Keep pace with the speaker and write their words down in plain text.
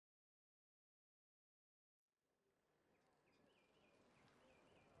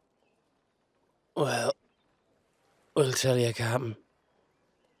Well, I'll tell you, Captain,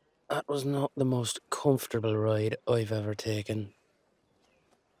 that was not the most comfortable ride I've ever taken.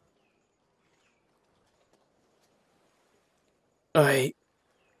 I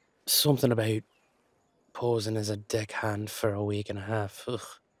something about posing as a deckhand for a week and a half. Ugh,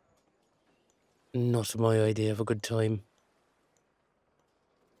 not my idea of a good time.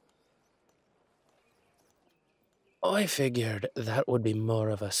 I figured that would be more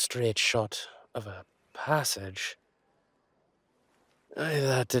of a straight shot of a passage.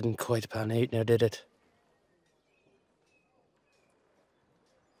 That didn't quite pan out now, did it?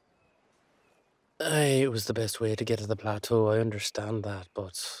 It was the best way to get to the plateau, I understand that,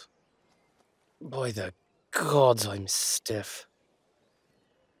 but by the gods, I'm stiff.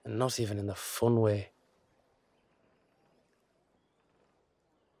 And not even in the fun way.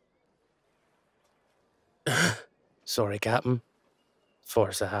 Sorry, Captain.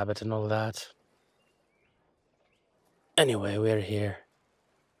 Force of habit and all that. Anyway, we're here.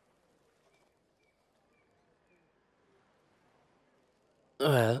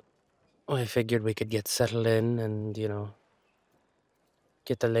 Well, I figured we could get settled in and,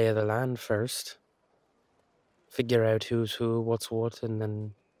 get the lay of the land first. Figure out who's who, what's what, and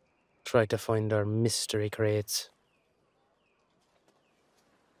then try to find our mystery crates.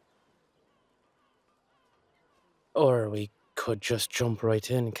 Or we could just jump right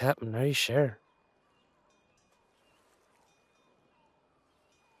in, Captain, are you sure?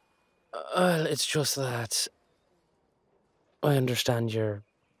 Well, it's just that I understand your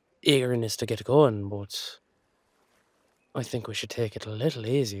eagerness to get going, but I think we should take it a little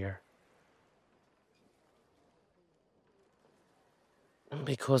easier.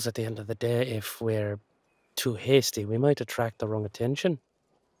 Because at the end of the day, if we're too hasty, we might attract the wrong attention.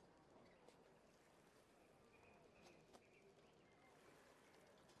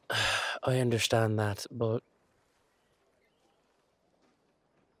 I understand that, but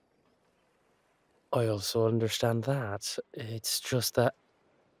I also understand that. It's just that.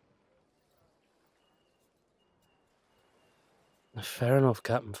 Fair enough,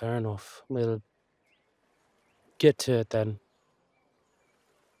 Captain, fair enough. We'll get to it then.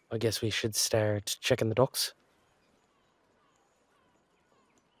 I guess we should start checking the ducks.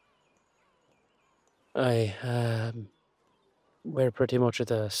 Aye, we're pretty much at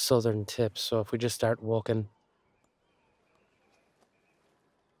the southern tip, so if we just start walking.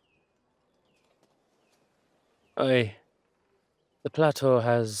 Aye, the plateau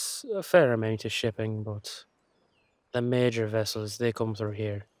has a fair amount of shipping, but the major vessels, they come through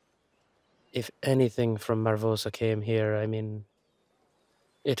here. If anything from Marvosa came here, I mean,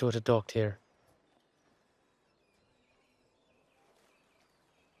 it would have docked here.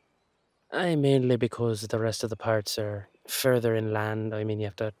 I mainly because the rest of the parts are further inland. I mean, you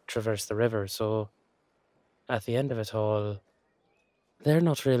have to traverse the river, so at the end of it all, they're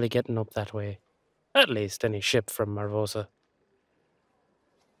not really getting up that way. At least any ship from Marvosa.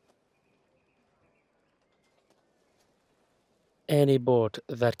 Any boat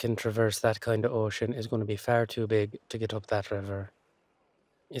that can traverse that kind of ocean is going to be far too big to get up that river.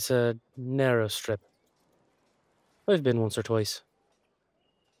 It's a narrow strip. I've been once or twice.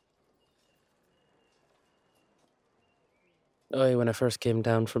 When I first came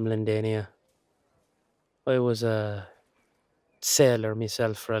down from Lindania, I was a sailor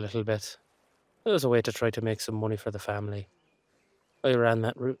myself for a little bit. It was a way to try to make some money for the family. I ran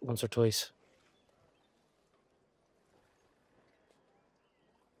that route once or twice.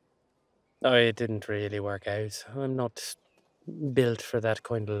 It didn't really work out. I'm not built for that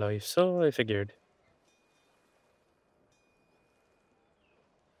kind of life, so I figured.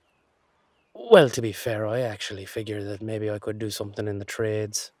 Well, to be fair, I actually figured that maybe I could do something in the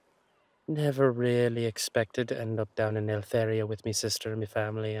trades. Never really expected to end up down in Eltheria with me sister and my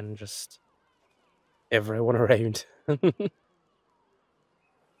family and just everyone around.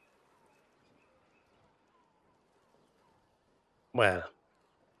 Well,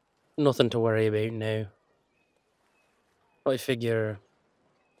 nothing to worry about now. I figure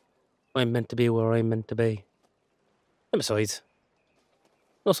I'm meant to be where I'm meant to be. And besides,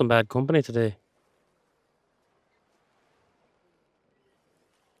 not some bad company today.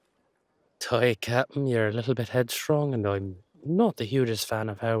 Ty, Captain, you're a little bit headstrong, and I'm not the hugest fan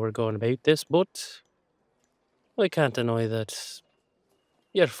of how we're going about this, but I can't deny that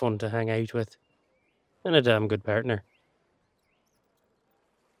you're fun to hang out with, and a damn good partner.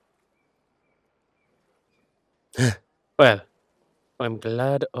 Well, I'm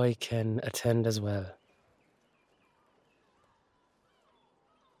glad I can attend as well.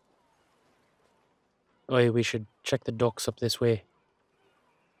 We should check the docks up this way.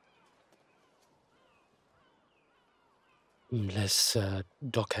 Less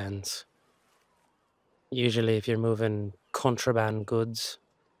dock hands. Usually, if you're moving contraband goods,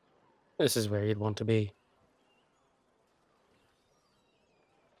 this is where you'd want to be.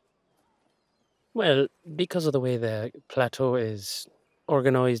 Well, because of the way the plateau is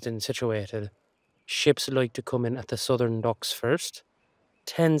organised and situated, ships like to come in at the southern docks first.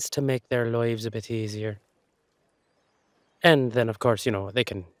 Tends to make their lives a bit easier. And then, of course, they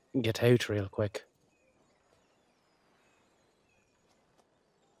can get out real quick.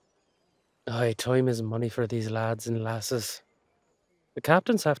 Aye, time is money for these lads and lasses. The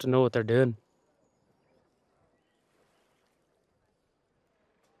captains have to know what they're doing.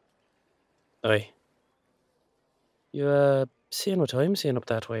 Aye. You, seeing what I'm seeing up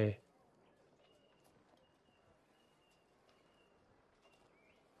that way?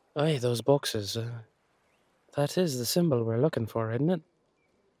 Aye, those boxes. That is the symbol we're looking for, isn't it?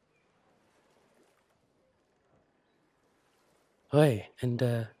 Aye,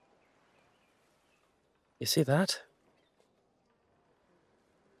 and, you see that?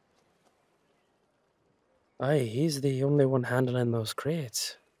 Aye, he's the only one handling those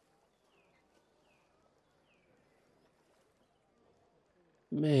crates.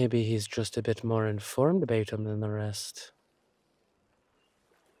 Maybe he's just a bit more informed about them than the rest.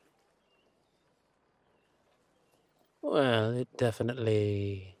 Well, it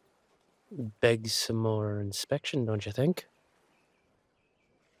definitely begs some more inspection, don't you think?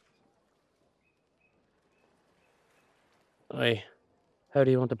 Aye. How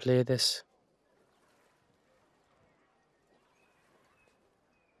do you want to play this?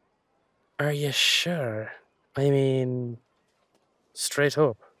 Are you sure? I mean, straight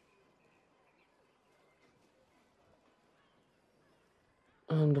up.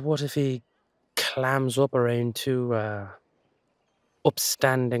 And what if he clams up around two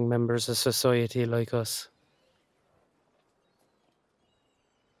upstanding members of society like us?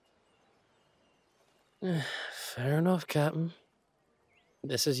 Fair enough, Captain.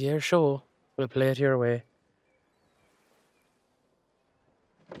 This is your show. We'll play it your way.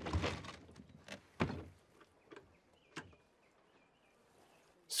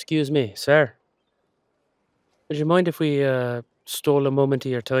 Excuse me, sir. Would you mind if we stole a moment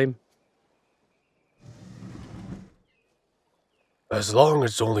of your time? As long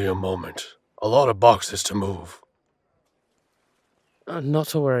as it's only a moment. A lot of boxes to move. Not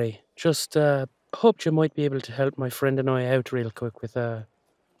to worry. Just hoped you might be able to help my friend and I out real quick with a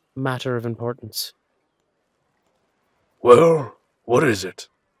matter of importance. Well, what is it?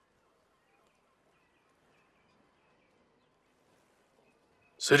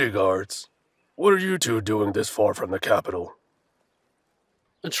 City guards, what are you two doing this far from the capital?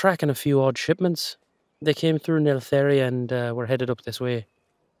 Tracking a few odd shipments. They came through Neltheria and were headed up this way.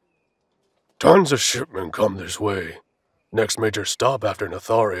 Tons of shipmen come this way. Next major stop after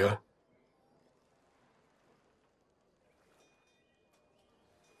Netharia.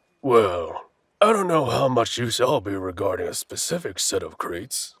 Well, I don't know how much use I'll be regarding a specific set of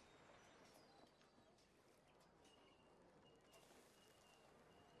crates.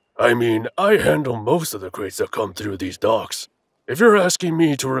 I mean, I handle most of the crates that come through these docks. If you're asking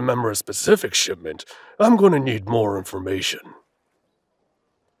me to remember a specific shipment, I'm gonna need more information.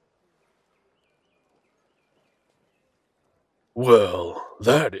 Well,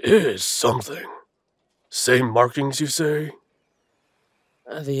 that is something. Same markings, you say?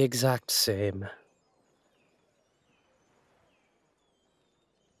 The exact same.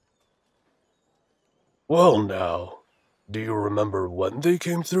 Well, now, do you remember when they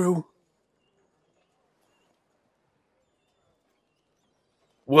came through?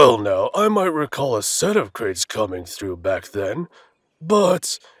 Well, now, I might recall a set of crates coming through back then,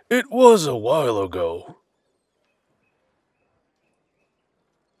 but it was a while ago.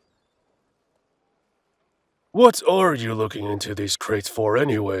 What are you looking into these crates for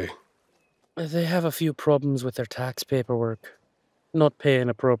anyway? They have a few problems with their tax paperwork. Not paying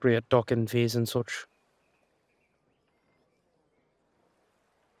appropriate docking fees and such.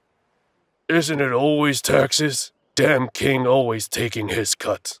 Isn't it always taxes? Damn king always taking his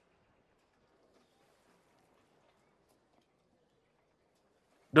cut.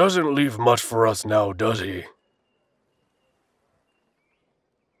 Doesn't leave much for us now, does he?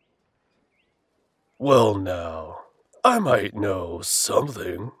 Well, now, I might know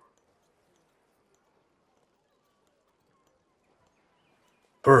something.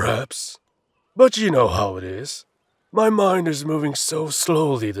 Perhaps. But you know how it is. My mind is moving so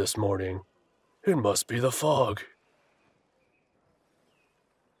slowly this morning. It must be the fog.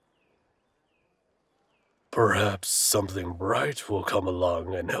 Perhaps something bright will come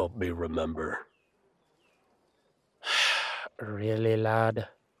along and help me remember. Really, lad?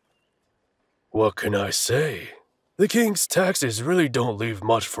 What can I say? The king's taxes really don't leave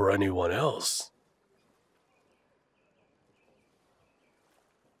much for anyone else.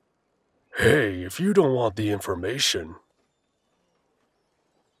 Hey, if you don't want the information.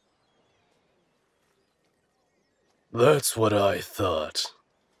 That's what I thought.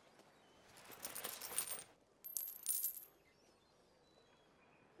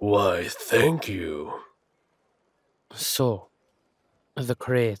 Why, thank you. So, the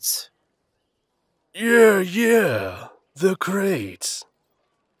crates. Yeah, the crates.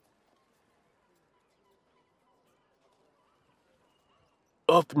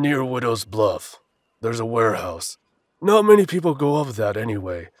 Up near Widow's Bluff, there's a warehouse. Not many people go up that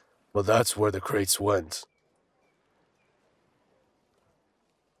anyway, but that's where the crates went.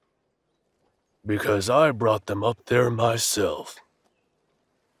 Because I brought them up there myself.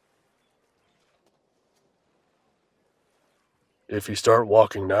 If you start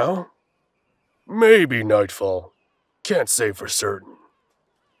walking now, maybe nightfall. Can't say for certain.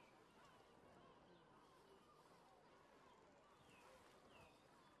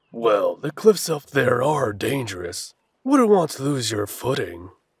 Well, the cliffs up there are dangerous. Wouldn't want to lose your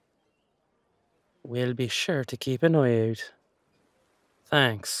footing. We'll be sure to keep an eye out.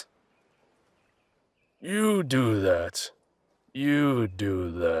 Thanks. You do that. You do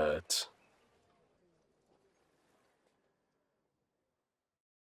that.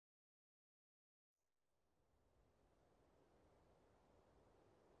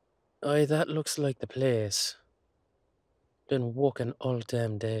 Aye, that looks like the place. Been walking all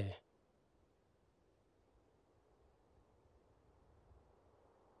damn day.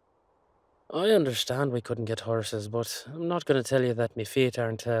 I understand we couldn't get horses, but I'm not going to tell you that me feet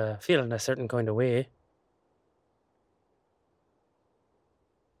aren't feeling a certain kind of way.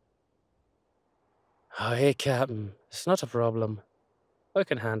 Aye, Captain, it's not a problem. I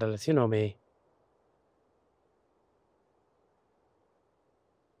can handle it, you know me.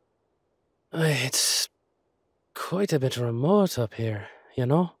 Aye, it's quite a bit remote up here, you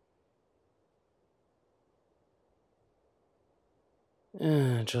know?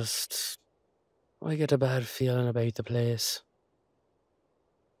 Just... I get a bad feeling about the place.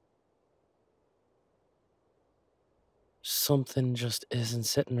 Something just isn't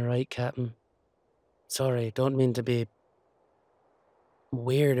sitting right, Captain. Sorry, don't mean to be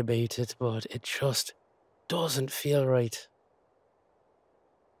weird about it, but it just doesn't feel right.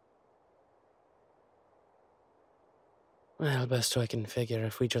 Well, best I can figure,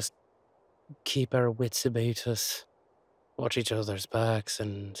 if we just keep our wits about us, watch each other's backs,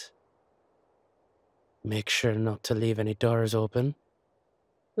 and make sure not to leave any doors open,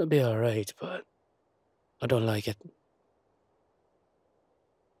 it'll be alright, but I don't like it.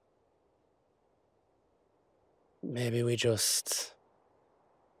 Maybe we just...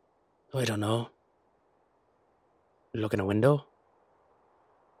 I don't know. Look in a window?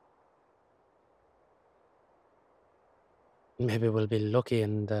 Maybe we'll be lucky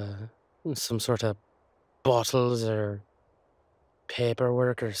and some sort of bottles or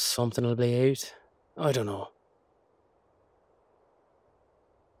paperwork or something will be out. I don't know.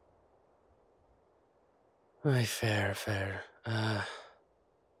 Aye, fair, fair.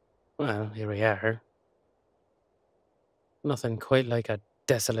 Well, here we are. Nothing quite like a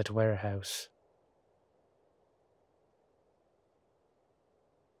desolate warehouse.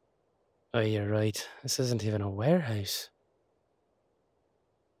 Oh, you're right. This isn't even a warehouse.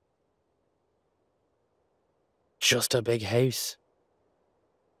 Just a big house.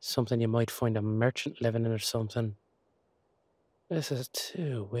 Something you might find a merchant living in or something. This is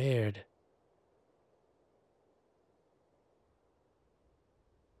too weird.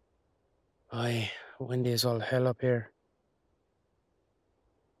 Aye, windy as all hell up here.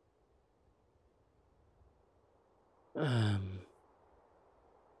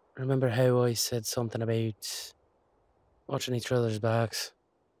 Remember how I said something about watching each other's backs?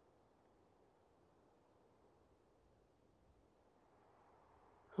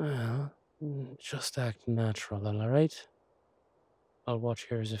 Well, just act natural, alright? I'll watch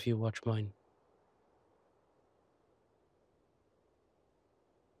yours if you watch mine.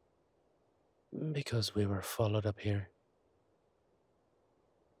 Because we were followed up here.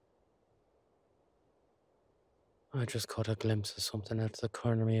 I just caught a glimpse of something out the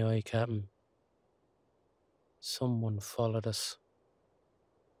corner of my eye, Captain. Someone followed us.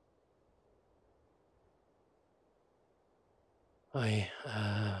 I,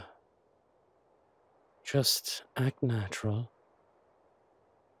 just act natural.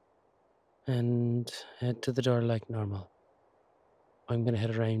 And head to the door like normal. I'm gonna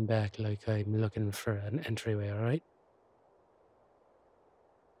head around back like I'm looking for an entryway, alright?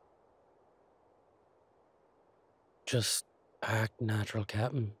 Just act natural,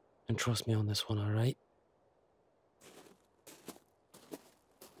 Captain, and trust me on this one, alright?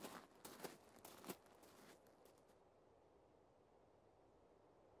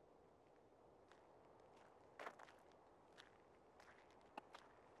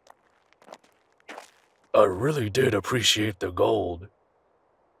 I really did appreciate the gold.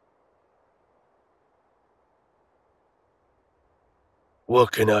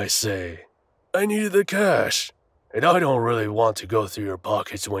 What can I say? I needed the cash, and I don't really want to go through your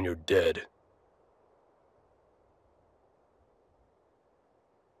pockets when you're dead.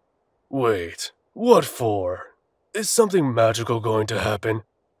 Wait, what for? Is something magical going to happen?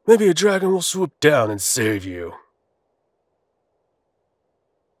 Maybe a dragon will swoop down and save you.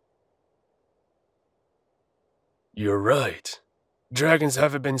 You're right. Dragons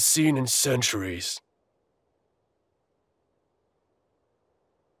haven't been seen in centuries.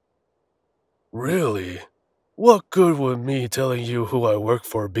 Really? What good would me telling you who I work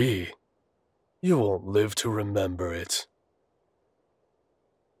for be? You won't live to remember it.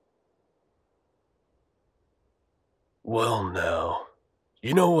 Well now,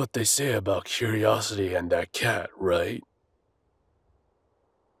 you know what they say about curiosity and that cat, right?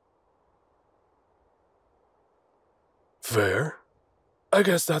 Fair? I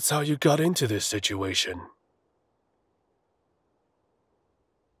guess that's how you got into this situation.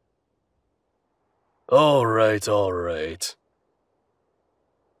 Alright.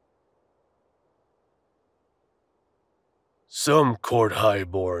 Some court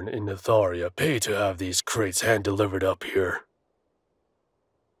highborn in Netharia pay to have these crates hand-delivered up here.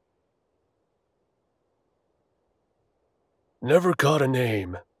 Never caught a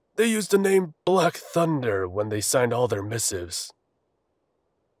name. They used the name Black Thunder when they signed all their missives.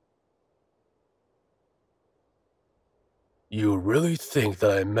 You really think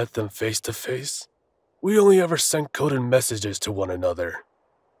that I met them face to face? We only ever sent coded messages to one another.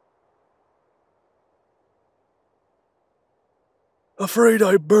 Afraid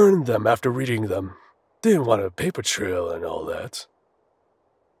I burned them after reading them. Didn't want a paper trail and all that.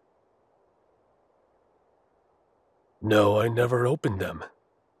 No, I never opened them.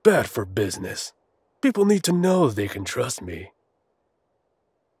 Bad for business. People need to know they can trust me.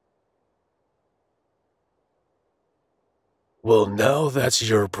 Well, now that's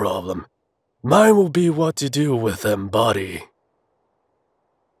your problem. Mine will be what to do with them body.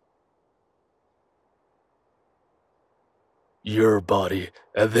 Your body,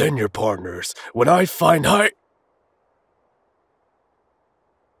 and then your partner's. When I find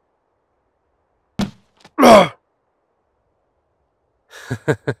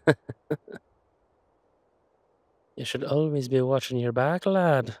You should always be watching your back,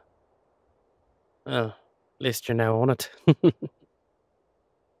 lad. Well, at least you're now on it.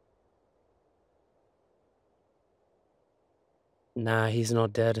 Nah, he's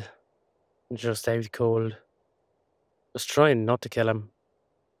not dead. Just out cold. Was trying not to kill him.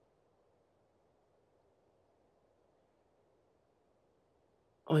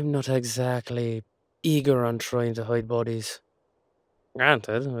 I'm not exactly eager on trying to hide bodies.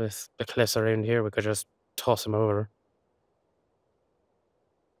 Granted, with the cliffs around here, we could just toss him over.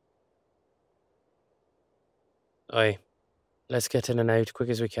 Aye, let's get in and out quick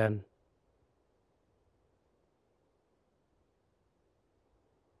as we can.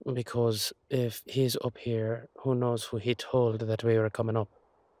 Because if he's up here, who knows who he told that we were coming up.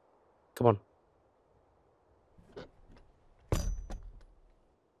 Come on.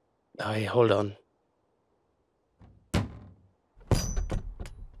 Aye, hold on.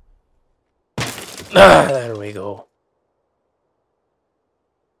 Ah, there we go.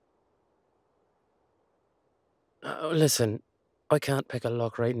 Listen, I can't pick a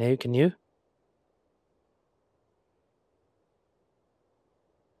lock right now, can you?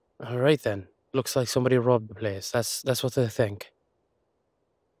 Alright then. Looks like somebody robbed the place. That's what they think.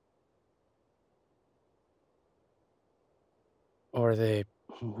 Or they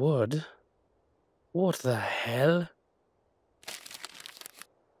would. What the hell?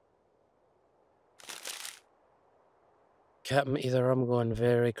 Captain, either I'm going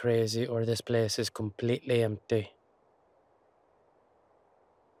very crazy or this place is completely empty.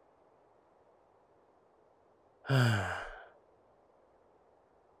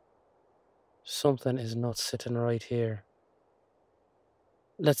 Something is not sitting right here.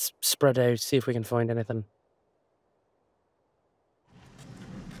 Let's spread out, see if we can find anything.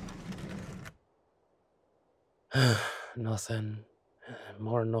 Nothing.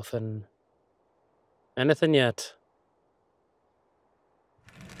 More nothing. Anything yet?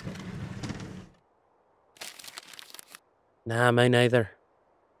 Nah, mine neither.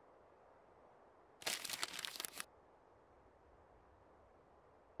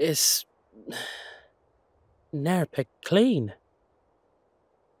 It's ne'er picked clean.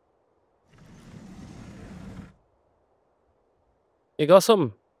 You got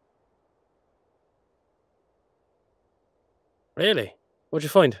something? Really? What'd you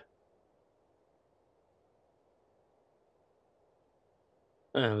find?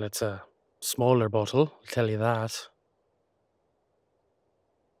 Well, it's a smaller bottle, I'll tell you that.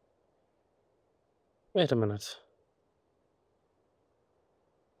 Wait a minute.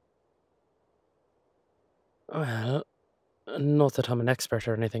 Well, not that I'm an expert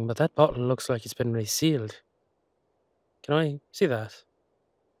or anything, but that bottle looks like it's been resealed. Can I see that?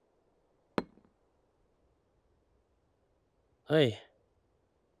 Aye.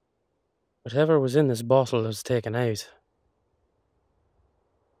 Whatever was in this bottle was taken out.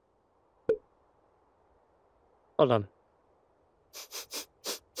 Hold on.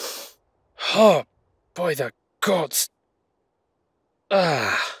 Oh, by the gods!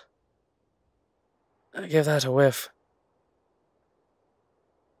 Ah! I give that a whiff.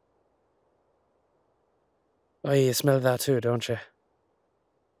 Oh, you smell that too, don't you?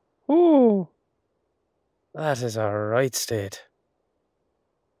 Ooh! That is a right state.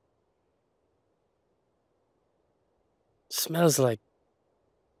 Smells like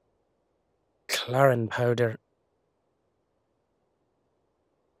clarin powder.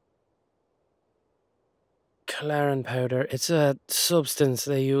 Clarin powder. It's a substance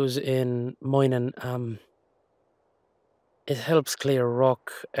they use in mining. It helps clear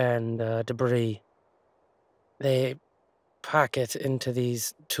rock and debris. They pack it into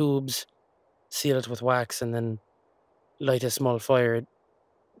these tubes, seal it with wax, and then light a small fire. It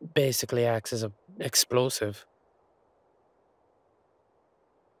basically acts as an explosive.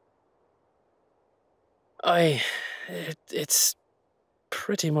 It's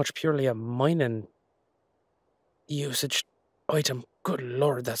pretty much purely a mining usage item. Good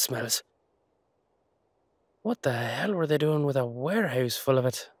lord, that smells. What the hell were they doing with a warehouse full of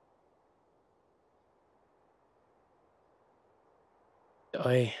it?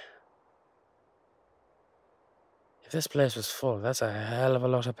 If this place was full, that's a hell of a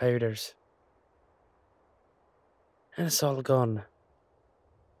lot of powders. And it's all gone.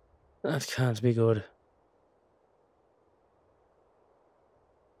 That can't be good.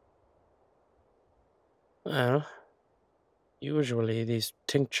 Well, usually these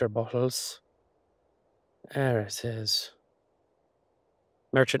tincture bottles. There it is.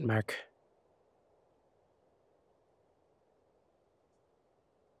 Merchant mark.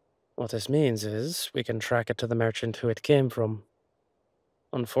 What this means is we can track it to the merchant who it came from.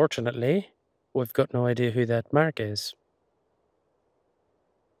 Unfortunately, we've got no idea who that mark is.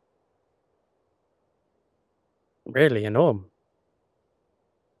 Really, you know him.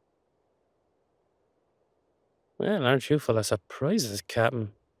 Well, aren't you full of surprises,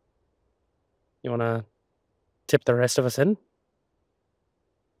 Captain? You wanna tip the rest of us in?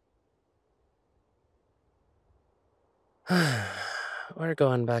 We're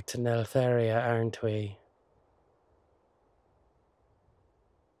going back to Neltharia, aren't we?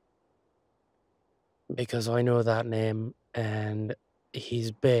 Because I know that name, and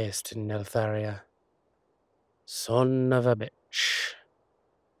he's based in Neltharia. Son of a bitch.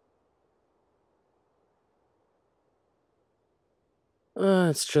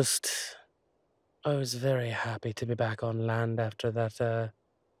 It's just... I was very happy to be back on land after that,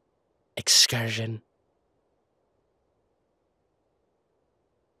 excursion.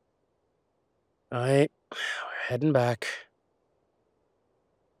 Alright, we're heading back.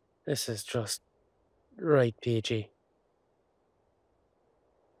 This is just right peachy.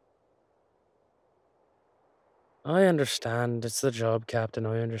 I understand, it's the job, Captain,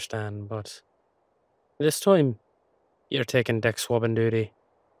 I understand, but this time, you're taking deck swabbing duty.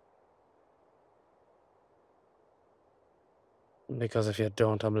 Because if you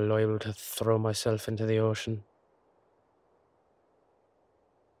don't, I'm liable to throw myself into the ocean.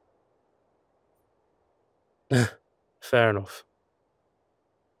 Fair enough.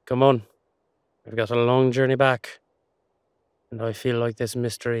 Come on, we've got a long journey back, and I feel like this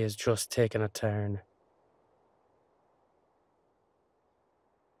mystery has just taken a turn.